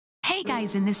Hi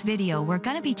guys, in this video we're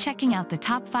gonna be checking out the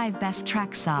top 5 best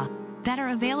track saw that are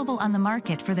available on the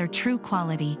market for their true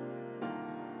quality.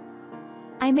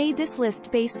 I made this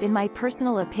list based in my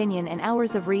personal opinion and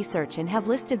hours of research and have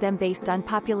listed them based on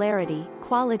popularity,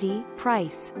 quality,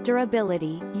 price,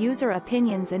 durability, user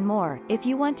opinions and more. If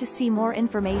you want to see more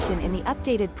information in the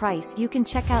updated price, you can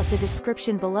check out the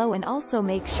description below and also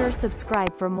make sure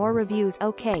subscribe for more reviews.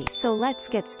 Okay, so let's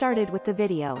get started with the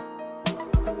video.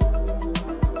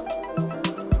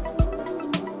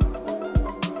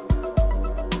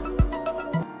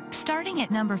 Starting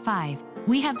at number 5,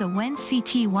 we have the WEN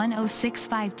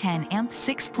CT106510 amp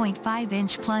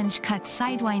 6.5-inch plunge cut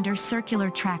Sidewinder circular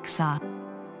track saw.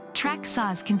 Track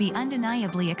saws can be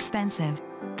undeniably expensive.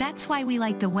 That's why we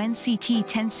like the WEN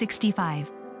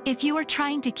CT1065. If you are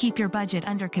trying to keep your budget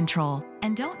under control,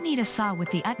 and don't need a saw with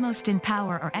the utmost in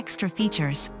power or extra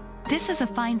features, this is a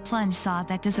fine plunge saw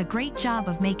that does a great job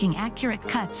of making accurate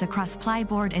cuts across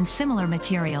plyboard and similar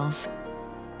materials.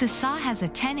 The saw has a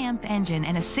 10-amp engine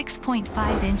and a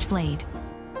 6.5-inch blade.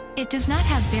 It does not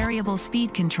have variable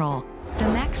speed control. The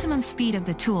maximum speed of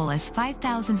the tool is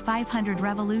 5,500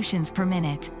 revolutions per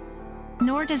minute.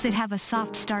 Nor does it have a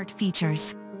soft start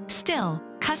features. Still,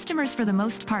 customers for the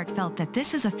most part felt that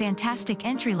this is a fantastic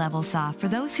entry-level saw for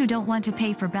those who don't want to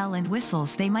pay for bell and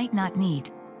whistles they might not need.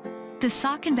 The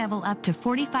saw can bevel up to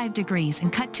 45 degrees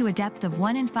and cut to a depth of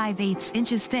 1 5/8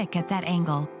 inches thick at that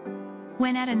angle.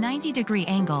 When at a 90-degree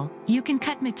angle, you can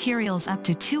cut materials up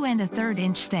to 2 1/3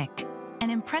 inch thick.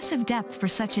 An impressive depth for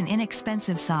such an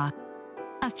inexpensive saw.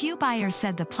 A few buyers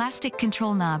said the plastic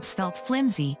control knobs felt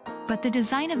flimsy, but the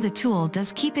design of the tool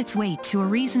does keep its weight to a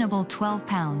reasonable 12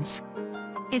 pounds.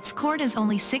 Its cord is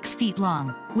only 6 feet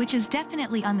long, which is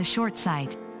definitely on the short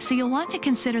side, so you'll want to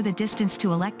consider the distance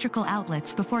to electrical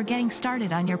outlets before getting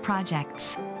started on your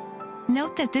projects.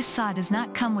 Note that this saw does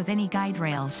not come with any guide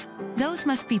rails. Those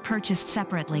must be purchased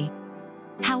separately.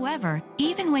 However,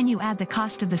 even when you add the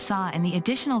cost of the saw and the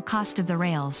additional cost of the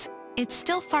rails, it's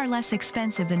still far less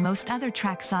expensive than most other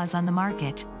track saws on the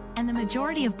market, and the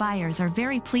majority of buyers are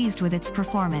very pleased with its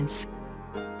performance.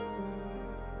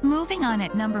 Moving on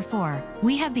at number 4,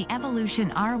 we have the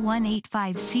Evolution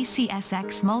R185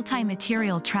 CCSX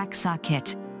multi-material track saw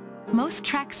kit. Most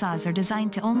track saws are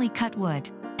designed to only cut wood,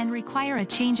 and require a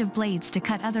change of blades to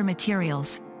cut other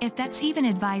materials, if that's even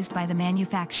advised by the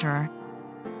manufacturer.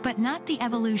 But not the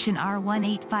Evolution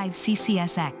R185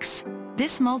 CCSX.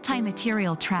 This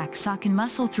multi-material track saw can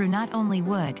muscle through not only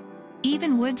wood,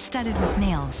 even wood studded with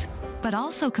nails, but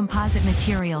also composite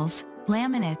materials,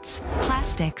 laminates,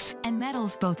 plastics, and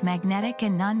metals both magnetic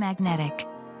and non-magnetic.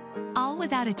 All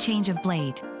without a change of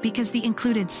blade, because the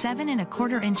included 7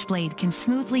 1/4 inch blade can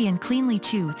smoothly and cleanly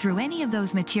chew through any of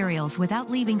those materials without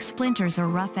leaving splinters or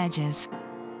rough edges.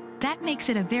 That makes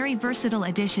it a very versatile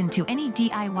addition to any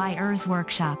DIYer's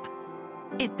workshop.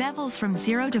 It bevels from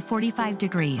 0 to 45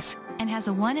 degrees, and has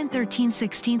a 1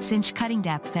 13/16 inch cutting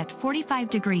depth at 45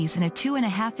 degrees and a 2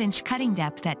 1/2 inch cutting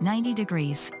depth at 90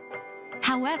 degrees.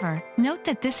 However, note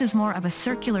that this is more of a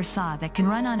circular saw that can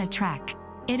run on a track.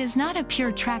 It is not a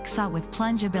pure track saw with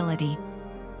plunge ability.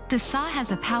 The saw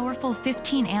has a powerful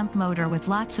 15-amp motor with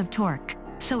lots of torque,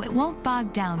 so it won't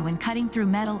bog down when cutting through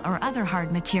metal or other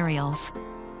hard materials.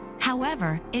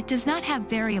 However, it does not have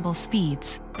variable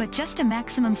speeds, but just a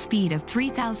maximum speed of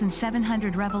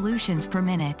 3,700 revolutions per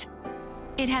minute.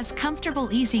 It has comfortable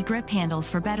easy grip handles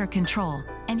for better control,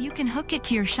 and you can hook it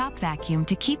to your shop vacuum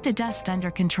to keep the dust under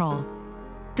control.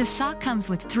 The saw comes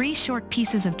with 3 short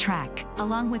pieces of track,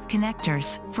 along with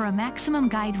connectors, for a maximum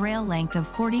guide rail length of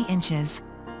 40 inches.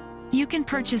 You can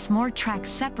purchase more tracks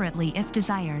separately if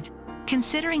desired.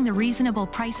 Considering the reasonable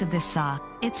price of this saw,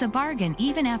 it's a bargain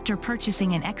even after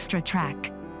purchasing an extra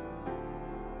track.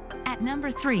 At number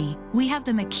 3, we have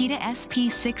the Makita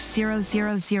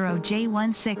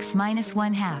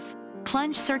SP6000J16-1/2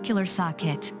 plunge circular saw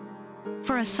kit.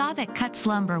 For a saw that cuts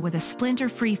lumber with a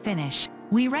splinter-free finish,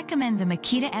 we recommend the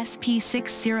Makita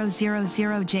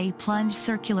SP6000J plunge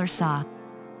circular saw.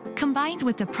 Combined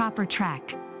with the proper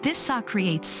track, this saw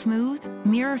creates smooth,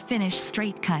 mirror finish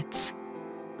straight cuts.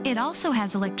 It also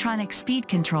has electronic speed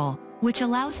control, which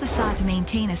allows the saw to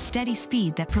maintain a steady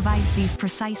speed that provides these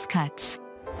precise cuts.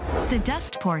 The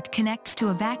dust port connects to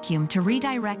a vacuum to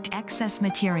redirect excess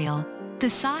material. The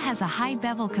saw has a high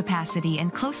bevel capacity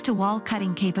and close-to-wall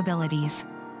cutting capabilities.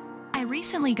 "I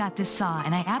recently got this saw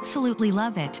and I absolutely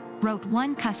love it," wrote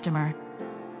one customer.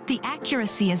 "The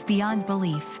accuracy is beyond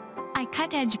belief. I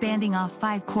cut edge banding off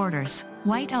 5/4,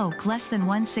 white oak less than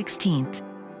 1/16.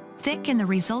 Thick, and the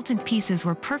resultant pieces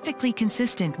were perfectly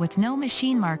consistent with no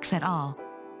machine marks at all.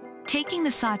 Taking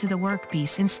the saw to the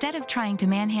workpiece instead of trying to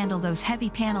manhandle those heavy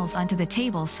panels onto the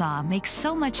table saw makes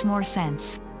so much more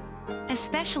sense,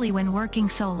 especially when working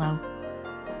solo.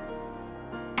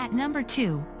 At number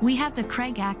 2, we have the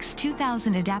Kreg Axe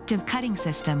 2000 Adaptive Cutting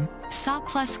System, Saw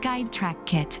Plus Guide Track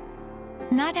Kit.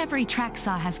 Not every track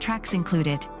saw has tracks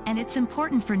included, and it's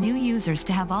important for new users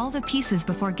to have all the pieces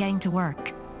before getting to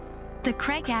work. The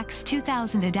Kreg Axe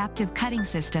 2000 Adaptive Cutting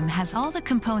System has all the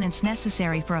components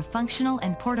necessary for a functional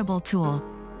and portable tool.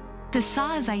 The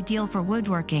saw is ideal for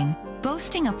woodworking,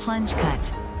 boasting a plunge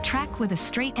cut, track with a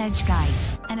straight edge guide,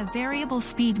 and a variable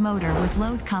speed motor with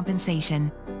load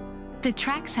compensation. The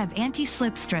tracks have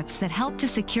anti-slip strips that help to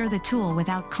secure the tool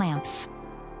without clamps.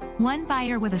 One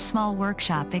buyer with a small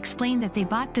workshop explained that they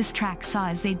bought this track saw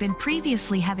as they'd been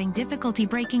previously having difficulty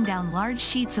breaking down large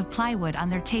sheets of plywood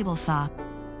on their table saw.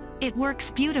 It works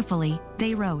beautifully,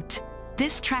 they wrote.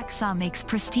 This track saw makes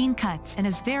pristine cuts and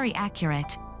is very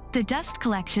accurate. The dust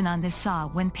collection on this saw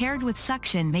when paired with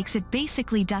suction makes it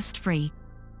basically dust-free.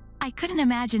 I couldn't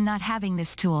imagine not having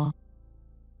this tool.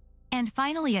 And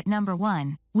finally at number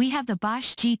 1, we have the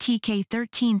Bosch GTK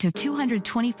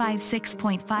 13-225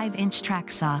 6.5-inch track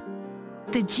saw.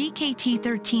 The GKT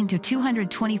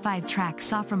 13-225 track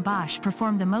saw from Bosch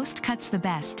performed the most cuts the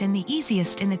best and the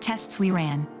easiest in the tests we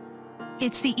ran.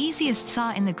 It's the easiest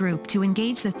saw in the group to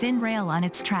engage the thin rail on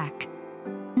its track.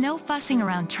 No fussing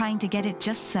around trying to get it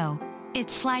just so.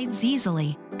 It slides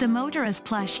easily. The motor is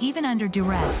plush even under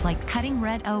duress like cutting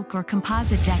red oak or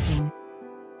composite decking.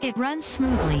 It runs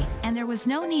smoothly, and there was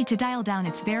no need to dial down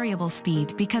its variable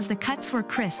speed because the cuts were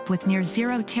crisp with near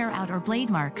zero tear out or blade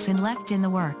marks and left in the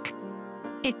work.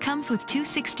 It comes with two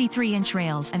 63-inch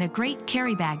rails and a great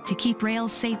carry bag to keep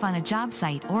rails safe on a job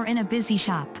site or in a busy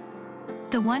shop.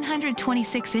 The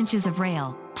 126 inches of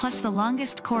rail, plus the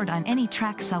longest cord on any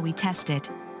track saw we tested,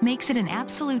 makes it an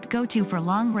absolute go-to for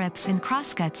long rips and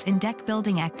crosscuts in deck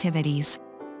building activities.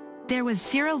 There was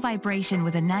zero vibration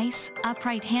with a nice,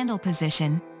 upright handle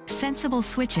position, sensible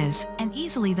switches, and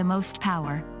easily the most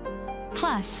power.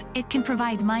 Plus, it can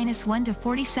provide -1 to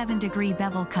 47-degree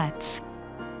bevel cuts.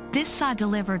 This saw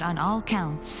delivered on all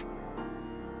counts.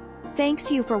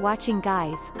 Thanks you for watching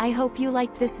guys. I hope you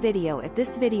liked this video. If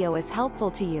this video is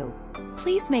helpful to you,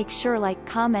 please make sure like,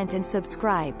 comment and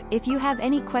subscribe. If you have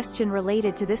any question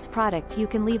related to this product you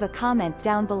can leave a comment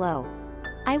down below.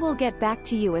 I will get back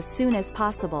to you as soon as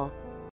possible.